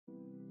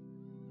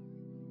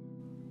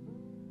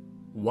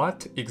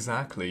What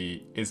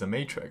exactly is a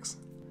matrix?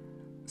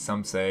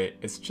 Some say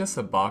it's just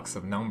a box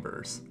of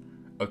numbers,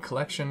 a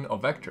collection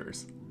of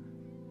vectors,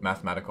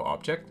 mathematical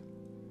object,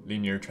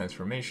 linear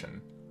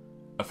transformation,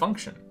 a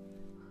function.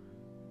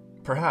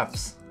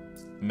 Perhaps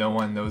no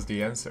one knows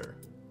the answer.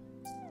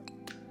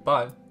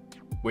 But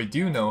we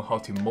do know how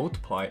to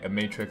multiply a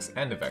matrix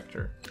and a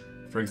vector.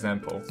 For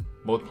example,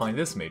 multiplying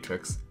this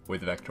matrix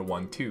with vector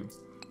 1, 2.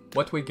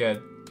 What we get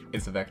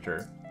is a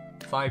vector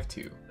 5,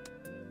 2.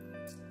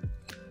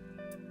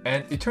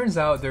 And it turns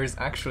out there is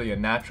actually a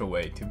natural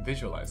way to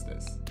visualize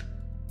this.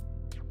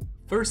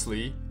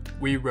 Firstly,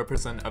 we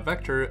represent a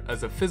vector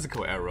as a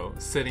physical arrow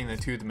sitting in a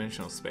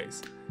two-dimensional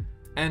space.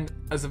 And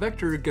as the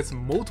vector gets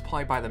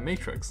multiplied by the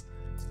matrix,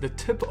 the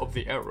tip of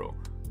the arrow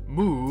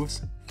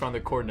moves from the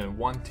coordinate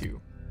 1,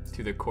 2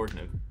 to the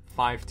coordinate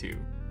 5, 2.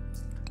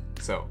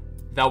 So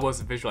that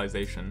was a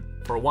visualization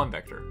for one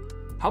vector.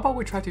 How about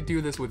we try to do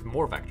this with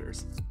more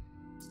vectors?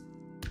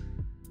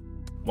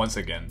 Once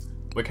again,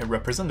 we can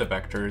represent the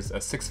vectors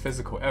as 6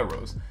 physical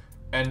arrows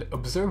and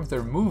observe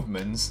their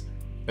movements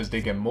as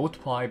they get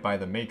multiplied by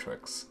the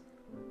matrix.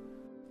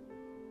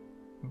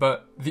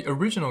 But the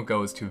original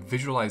goal is to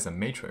visualize a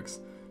matrix,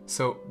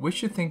 so we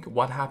should think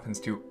what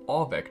happens to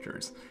all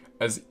vectors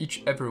as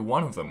every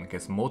one of them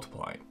gets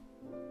multiplied.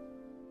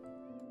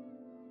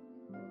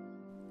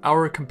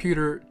 Our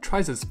computer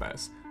tries its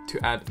best to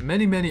add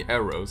many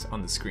arrows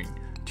on the screen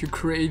to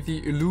create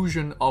the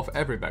illusion of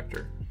every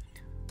vector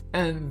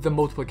and the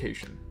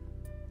multiplication.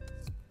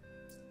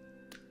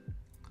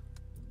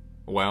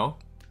 Well,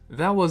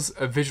 that was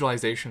a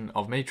visualization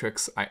of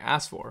matrix I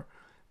asked for,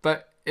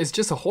 but it's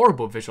just a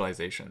horrible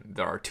visualization.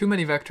 There are too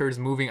many vectors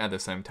moving at the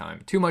same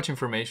time, too much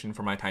information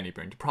for my tiny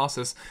brain to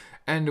process,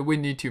 and we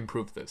need to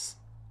improve this.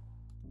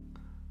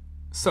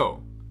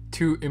 So,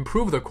 to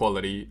improve the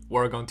quality,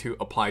 we're going to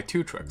apply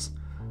 2 tricks.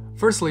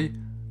 Firstly,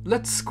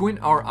 let's squint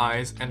our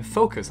eyes and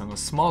focus on a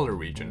smaller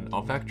region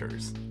of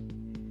vectors.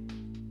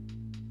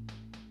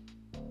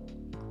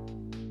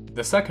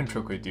 The second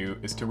trick we do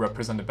is to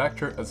represent a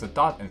vector as a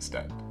dot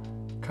instead.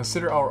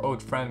 Consider our old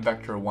friend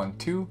vector 1,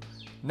 2.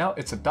 Now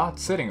it's a dot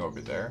sitting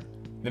over there.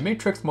 The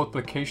matrix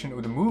multiplication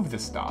would move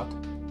this dot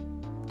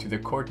to the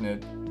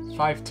coordinate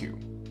 5, 2.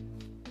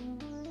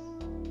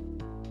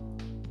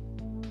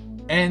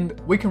 And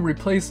we can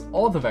replace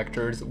all the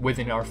vectors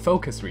within our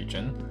focus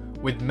region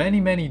with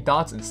many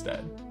dots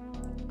instead.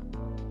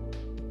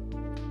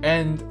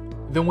 And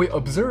then we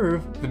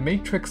observe the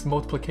matrix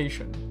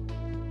multiplication.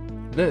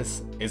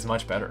 This is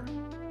much better.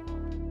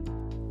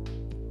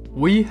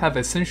 We have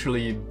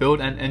essentially built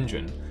an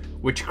engine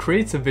which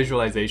creates a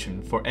visualization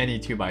for any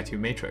 2x2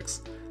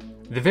 matrix.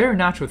 The very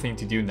natural thing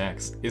to do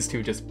next is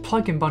to just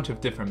plug in a bunch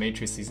of different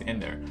matrices in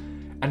there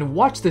and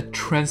watch the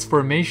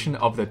transformation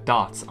of the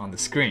dots on the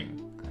screen.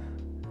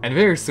 And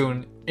very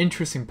soon,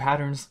 interesting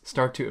patterns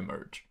start to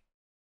emerge.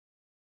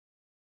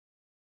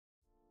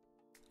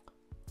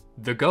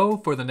 The goal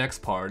for the next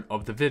part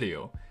of the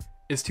video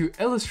is to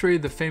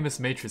illustrate the famous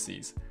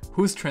matrices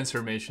whose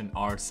transformation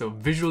are so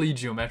visually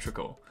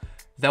geometrical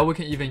that we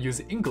can even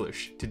use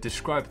English to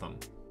describe them.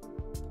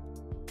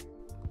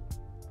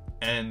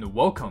 And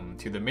welcome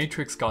to the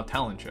Matrix Got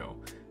Talent show.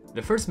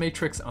 The first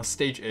matrix on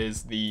stage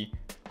is the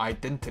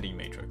identity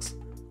matrix,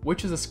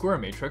 which is a square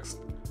matrix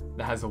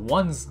that has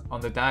 1s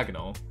on the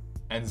diagonal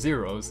and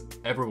 0s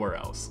everywhere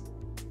else.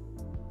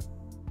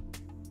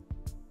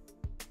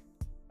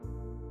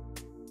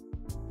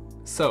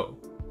 So,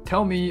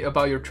 tell me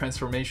about your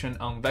transformation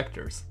on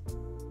vectors.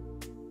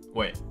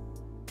 Wait,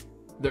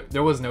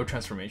 there was no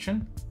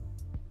transformation?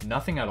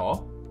 Nothing at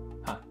all?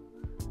 Huh,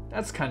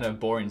 that's kind of a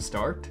boring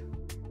start.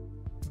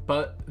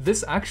 But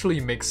this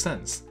actually makes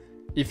sense.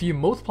 If you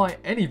multiply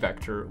any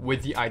vector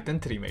with the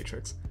identity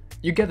matrix,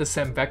 you get the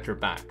same vector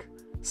back.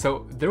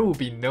 So there will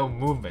be no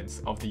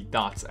movements of the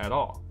dots at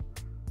all.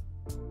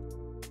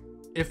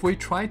 If we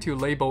try to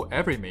label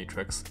every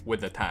matrix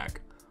with a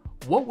tag,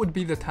 what would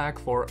be the tag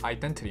for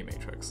identity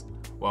matrix?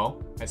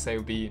 Well, I say it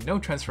would be no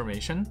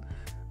transformation,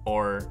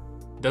 or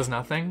does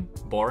nothing,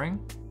 boring.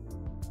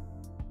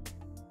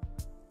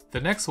 The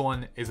next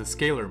one is a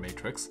scalar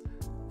matrix.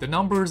 The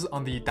numbers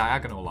on the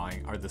diagonal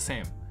line are the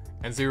same,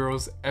 and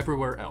 0s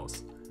everywhere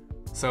else.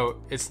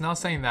 So it's not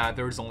saying that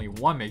there is only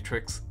one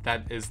matrix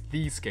that is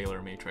the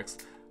scalar matrix,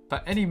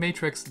 but any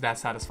matrix that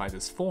satisfies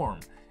this form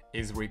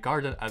is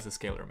regarded as a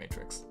scalar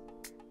matrix.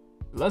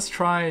 Let's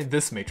try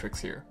this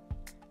matrix here.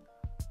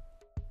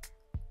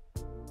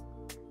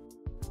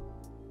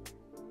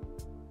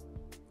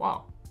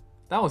 Wow,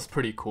 that was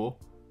pretty cool.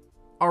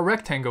 Our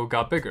rectangle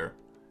got bigger.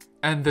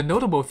 And the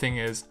notable thing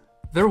is,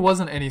 there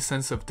wasn't any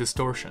sense of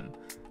distortion,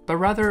 but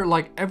rather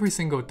like every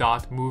single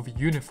dot moved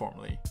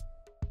uniformly.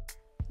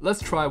 Let's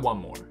try one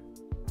more.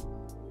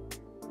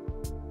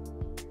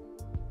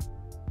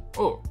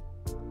 Oh,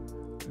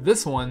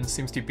 this one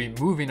seems to be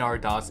moving our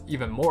dots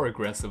even more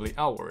aggressively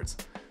outwards.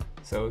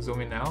 So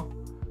zoom in now.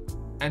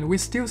 And we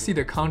still see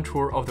the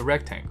contour of the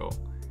rectangle,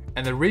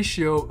 and the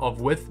ratio of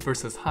width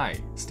versus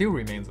height still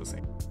remains the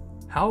same.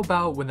 How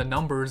about when the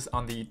numbers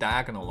on the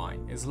diagonal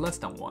line is less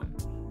than 1?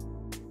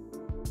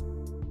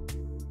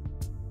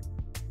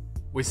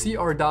 we see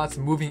our dots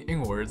moving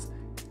inwards,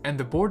 and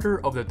the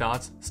border of the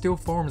dots still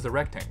forms a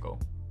rectangle.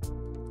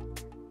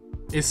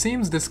 It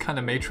seems this kind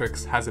of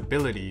matrix has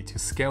ability to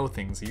scale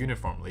things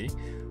uniformly.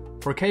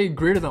 For k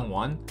greater than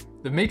 1,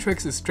 the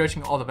matrix is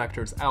stretching all the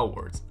vectors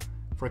outwards.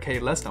 For k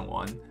less than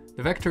 1,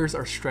 the vectors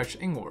are stretched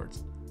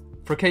inwards.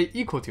 For k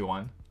equal to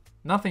 1,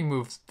 nothing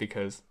moves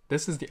because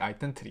this is the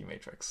identity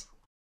matrix.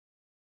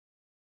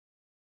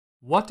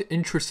 What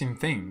interesting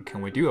thing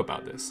can we do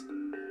about this?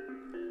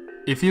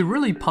 If you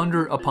really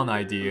ponder upon the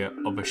idea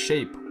of a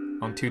shape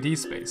on 2D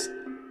space,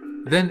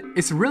 then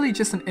it's really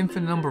just an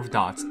infinite number of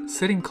dots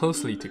sitting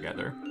closely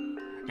together.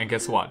 And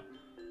guess what?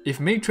 If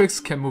matrix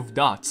can move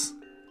dots,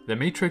 the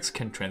matrix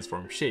can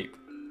transform shape.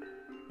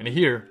 And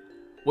here,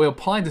 we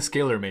apply the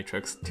scalar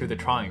matrix to the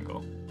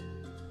triangle.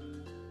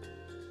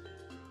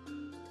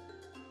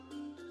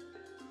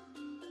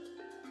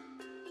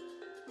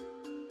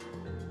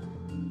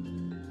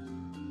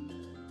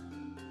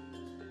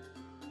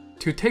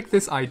 To take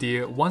this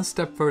idea one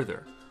step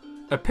further,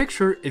 a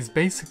picture is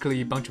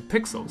basically a bunch of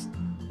pixels,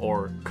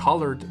 or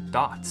colored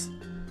dots.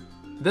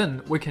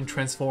 Then we can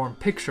transform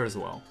picture as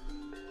well.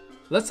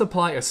 Let's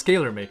apply a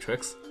scalar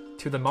matrix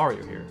to the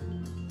Mario here.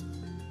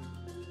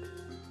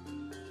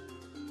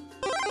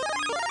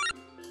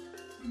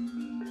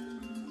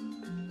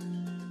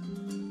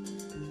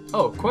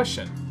 Oh,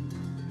 question.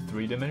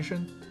 3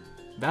 dimension?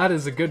 That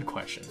is a good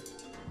question.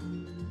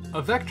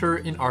 A vector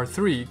in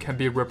R3 can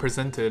be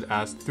represented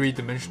as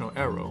 3-dimensional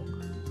arrow,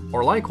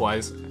 or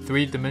likewise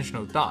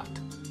 3-dimensional dot.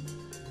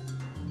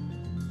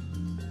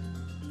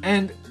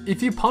 And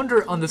if you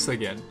ponder on this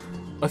again,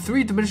 a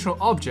 3-dimensional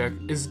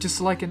object is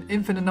just like an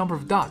infinite number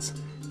of dots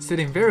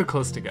sitting very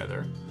close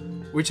together,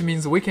 which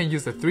means we can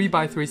use the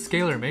 3x3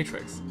 scalar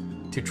matrix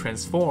to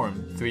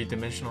transform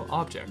 3-dimensional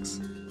objects.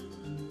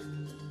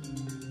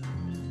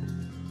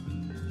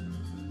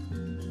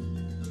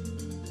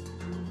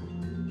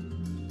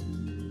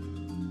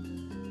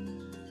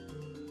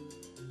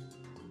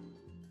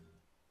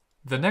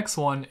 The next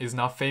one is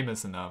not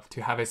famous enough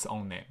to have its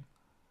own name.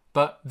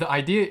 But the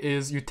idea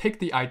is you take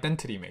the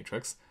identity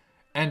matrix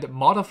and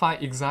modify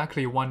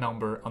exactly one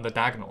number on the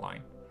diagonal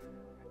line.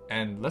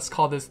 And let's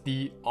call this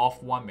the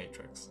of1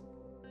 matrix.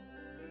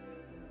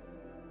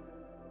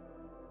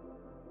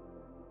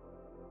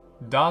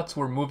 Dots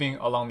were moving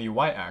along the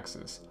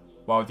y-axis,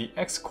 while the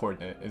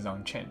x-coordinate is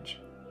unchanged.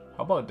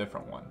 How about a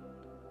different one?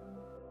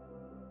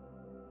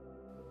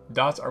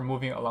 Dots are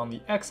moving along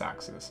the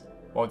x-axis,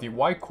 while the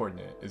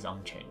y-coordinate is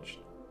unchanged.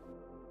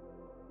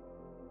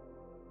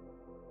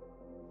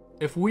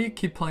 If we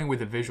keep playing with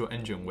the visual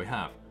engine we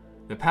have,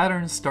 the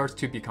pattern starts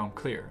to become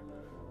clear.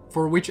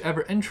 For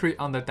whichever entry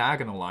on the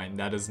diagonal line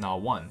that is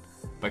not 1,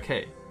 but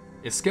k,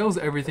 it scales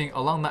everything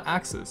along the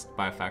axis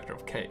by a factor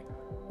of k,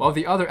 while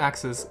the other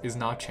axis is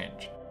not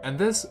changed. And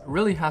this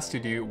really has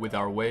to do with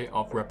our way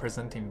of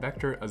representing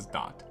vector as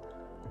dot.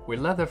 We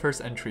let the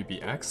first entry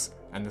be x,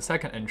 and the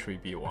second entry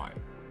be y.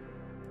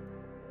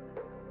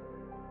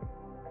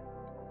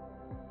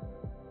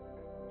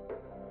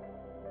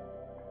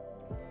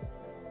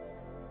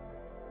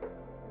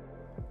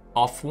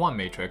 Of1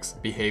 matrix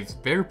behaves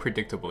very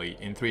predictably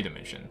in 3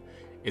 dimension.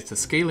 It's the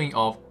scaling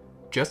of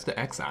just the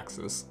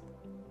x-axis,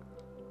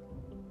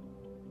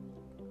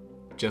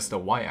 just the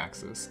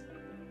y-axis,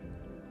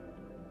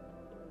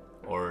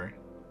 or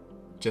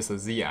just the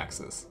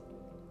z-axis.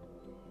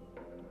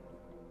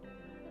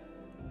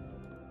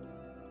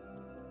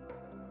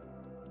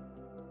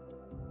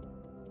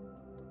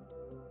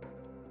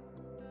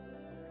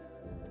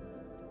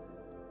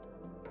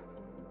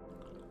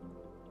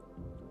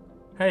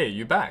 Hey,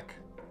 you back?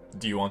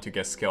 Do you want to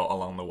get scale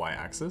along the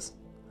y-axis?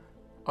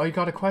 Oh, you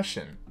got a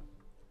question.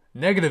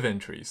 Negative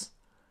entries.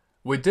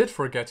 We did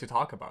forget to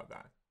talk about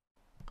that.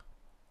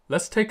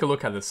 Let's take a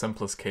look at the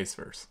simplest case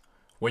first.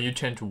 When you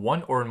change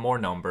one or more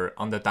number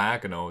on the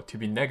diagonal to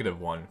be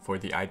 -1 for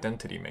the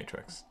identity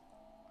matrix.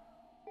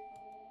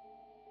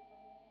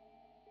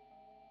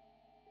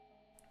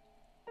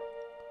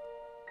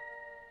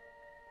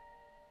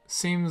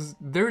 Seems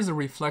there's a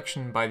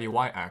reflection by the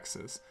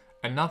y-axis,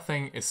 and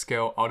nothing is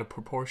scaled out of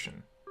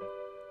proportion.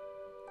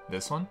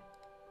 This one?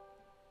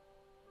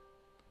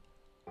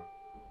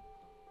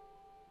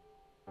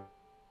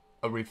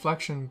 A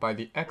reflection by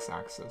the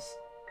x-axis.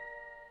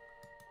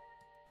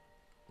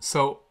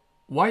 So,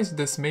 why is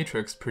this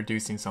matrix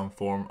producing some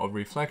form of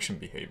reflection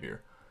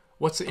behavior?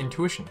 What's the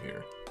intuition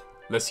here?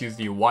 Let's use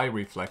the y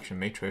reflection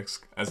matrix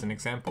as an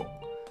example.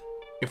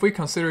 If we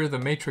consider the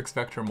matrix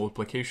vector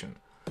multiplication,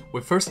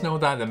 we first know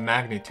that the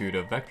magnitude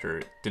of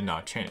vector did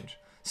not change,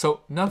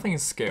 so nothing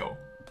is scaled,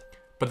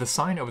 but the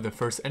sign of the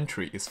first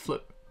entry is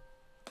flipped.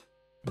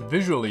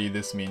 Visually,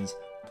 this means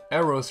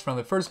arrows from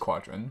the first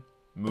quadrant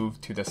move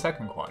to the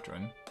second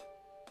quadrant,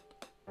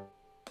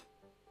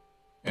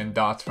 and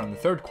dots from the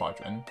third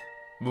quadrant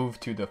move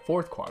to the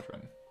fourth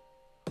quadrant.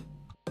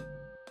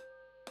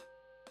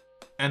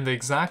 And the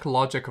exact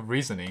logic of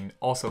reasoning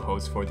also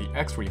holds for the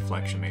x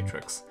reflection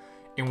matrix,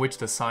 in which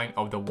the sign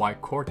of the y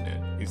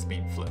coordinate is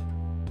being flipped.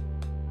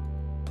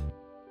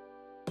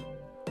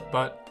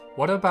 But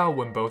What about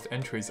when both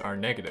entries are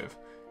negative?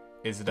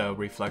 Is it a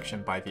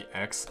reflection by the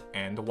x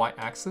and y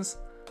axis?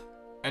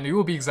 And you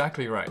will be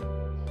exactly right.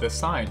 The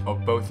sign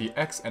of both the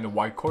x and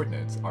y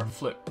coordinates are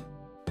flipped.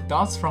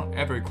 Dots from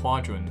every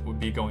quadrant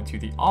would be going to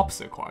the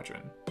opposite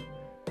quadrant.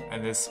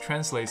 And this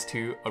translates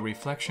to a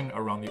reflection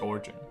around the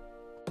origin.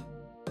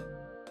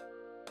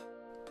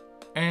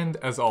 And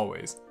as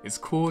always, it's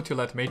cool to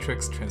let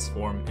Matrix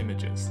transform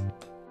images.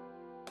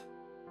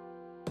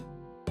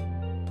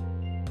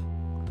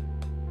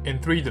 In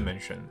 3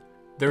 dimension,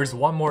 there is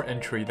one more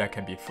entry that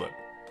can be flipped,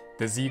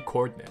 the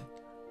z-coordinate.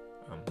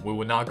 We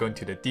will not go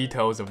into the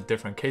details of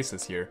different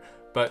cases here,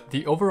 but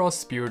the overall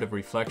spirit of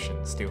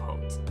reflection still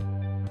holds.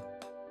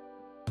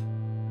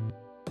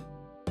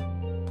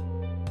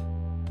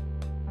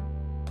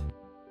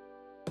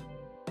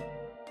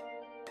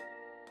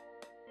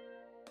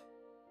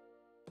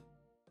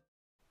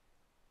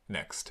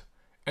 Next,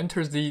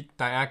 enters the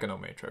diagonal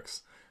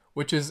matrix,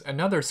 which is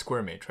another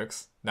square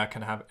matrix that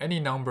can have any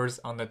numbers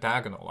on the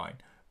diagonal line,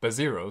 but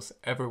zeros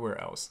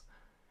everywhere else.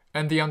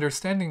 And the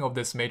understanding of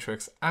this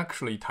matrix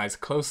actually ties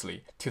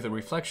closely to the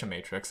reflection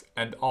matrix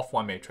and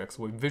off-one matrix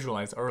we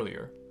visualized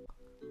earlier.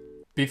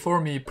 Before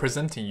me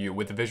presenting you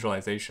with the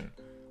visualization,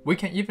 we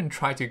can even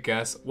try to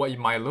guess what it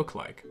might look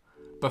like.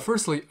 But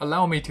firstly,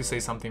 allow me to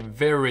say something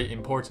very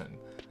important.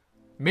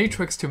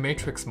 Matrix to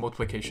matrix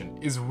multiplication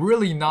is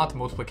really not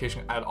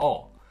multiplication at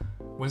all.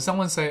 When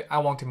someone say, I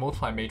want to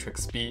multiply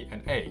matrix B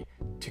and A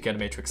to get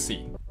matrix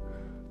C.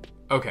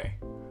 Okay,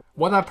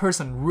 what that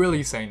person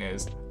really saying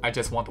is, I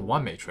just want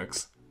one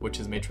matrix, which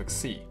is matrix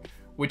C,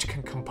 which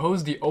can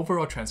compose the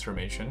overall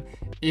transformation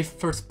if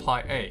first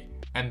apply A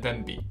and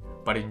then B,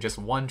 but in just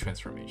one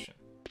transformation.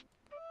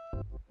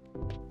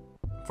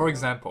 For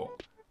example,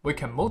 we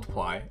can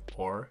multiply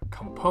or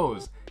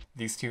compose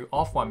these two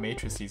off-one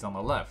matrices on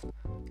the left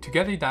to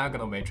get the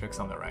diagonal matrix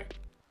on the right.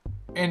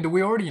 And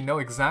we already know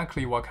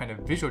exactly what kind of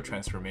visual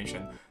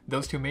transformation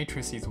those two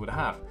matrices would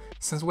have,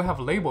 since we have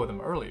labeled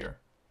them earlier.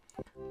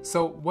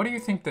 So what do you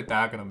think the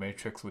diagonal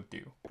matrix would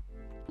do?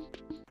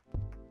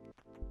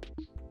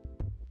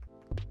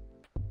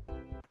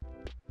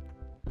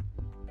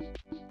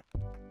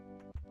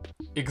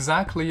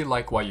 Exactly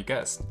like what you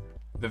guessed.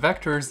 The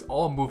vectors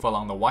all move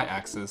along the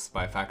y-axis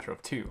by a factor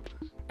of 2,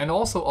 and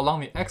also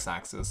along the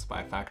x-axis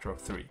by a factor of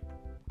 3.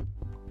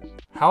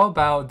 How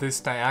about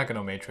this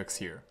diagonal matrix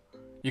here?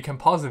 You can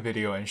pause the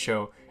video and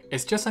show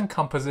it's just a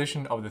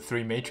composition of the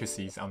 3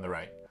 matrices on the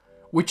right,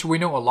 which we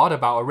know a lot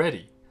about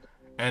already.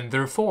 And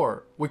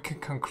therefore, we can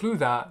conclude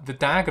that the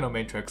diagonal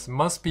matrix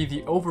must be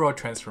the overall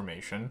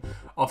transformation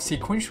of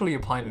sequentially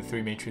applying the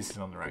 3 matrices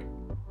on the right.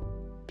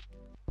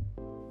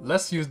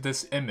 Let's use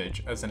this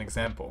image as an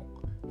example.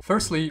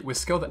 Firstly, we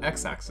scale the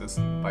x-axis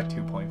by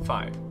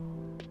 2.5.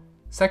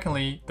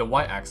 Secondly, the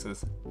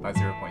y-axis by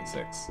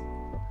 0.6.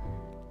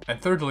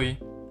 And thirdly,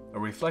 a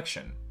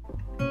reflection.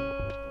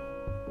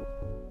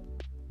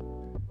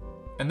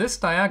 And this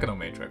diagonal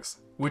matrix,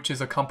 which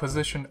is a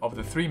composition of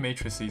the 3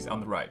 matrices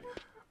on the right,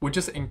 which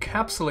just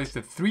encapsulates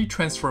the 3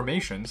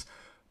 transformations,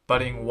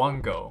 but in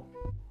one go.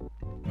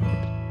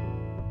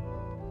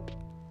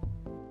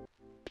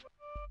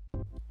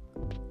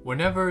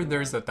 Whenever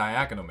there's a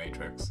diagonal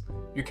matrix,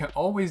 you can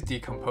always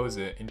decompose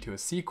it into a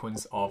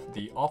sequence of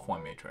the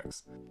off-one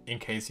matrix, in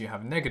case you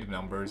have negative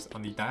numbers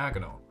on the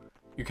diagonal.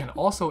 You can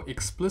also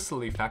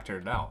explicitly factor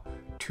it out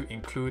to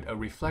include a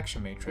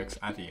reflection matrix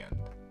at the end.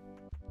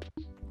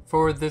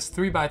 For this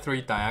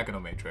 3x3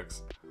 diagonal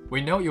matrix, we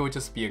know it will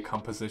just be a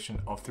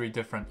composition of 3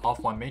 different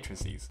off-one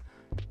matrices,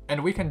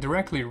 and we can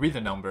directly read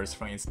the numbers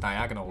from its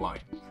diagonal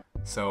line.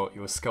 So it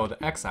will scale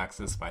the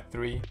x-axis by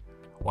 3,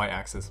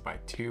 y-axis by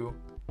 2,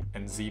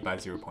 and z by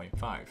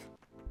 0.5.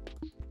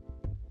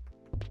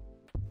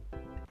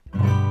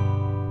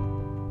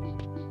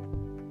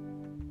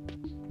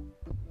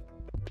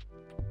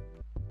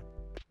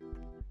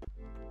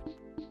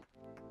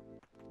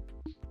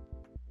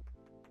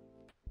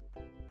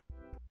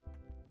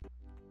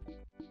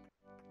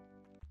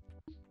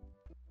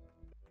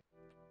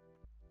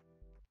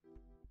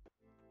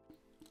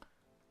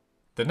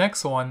 The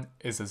next one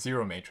is a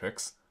zero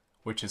matrix,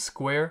 which is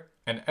square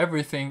and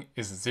everything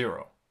is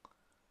 0.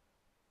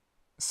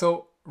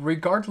 So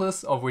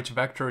regardless of which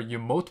vector you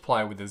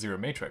multiply with the zero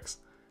matrix,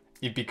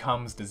 it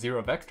becomes the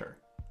zero vector.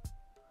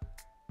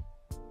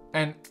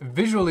 And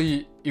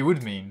visually, it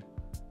would mean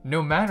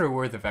no matter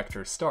where the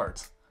vector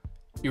starts,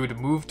 it would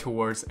move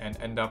towards and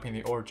end up in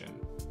the origin.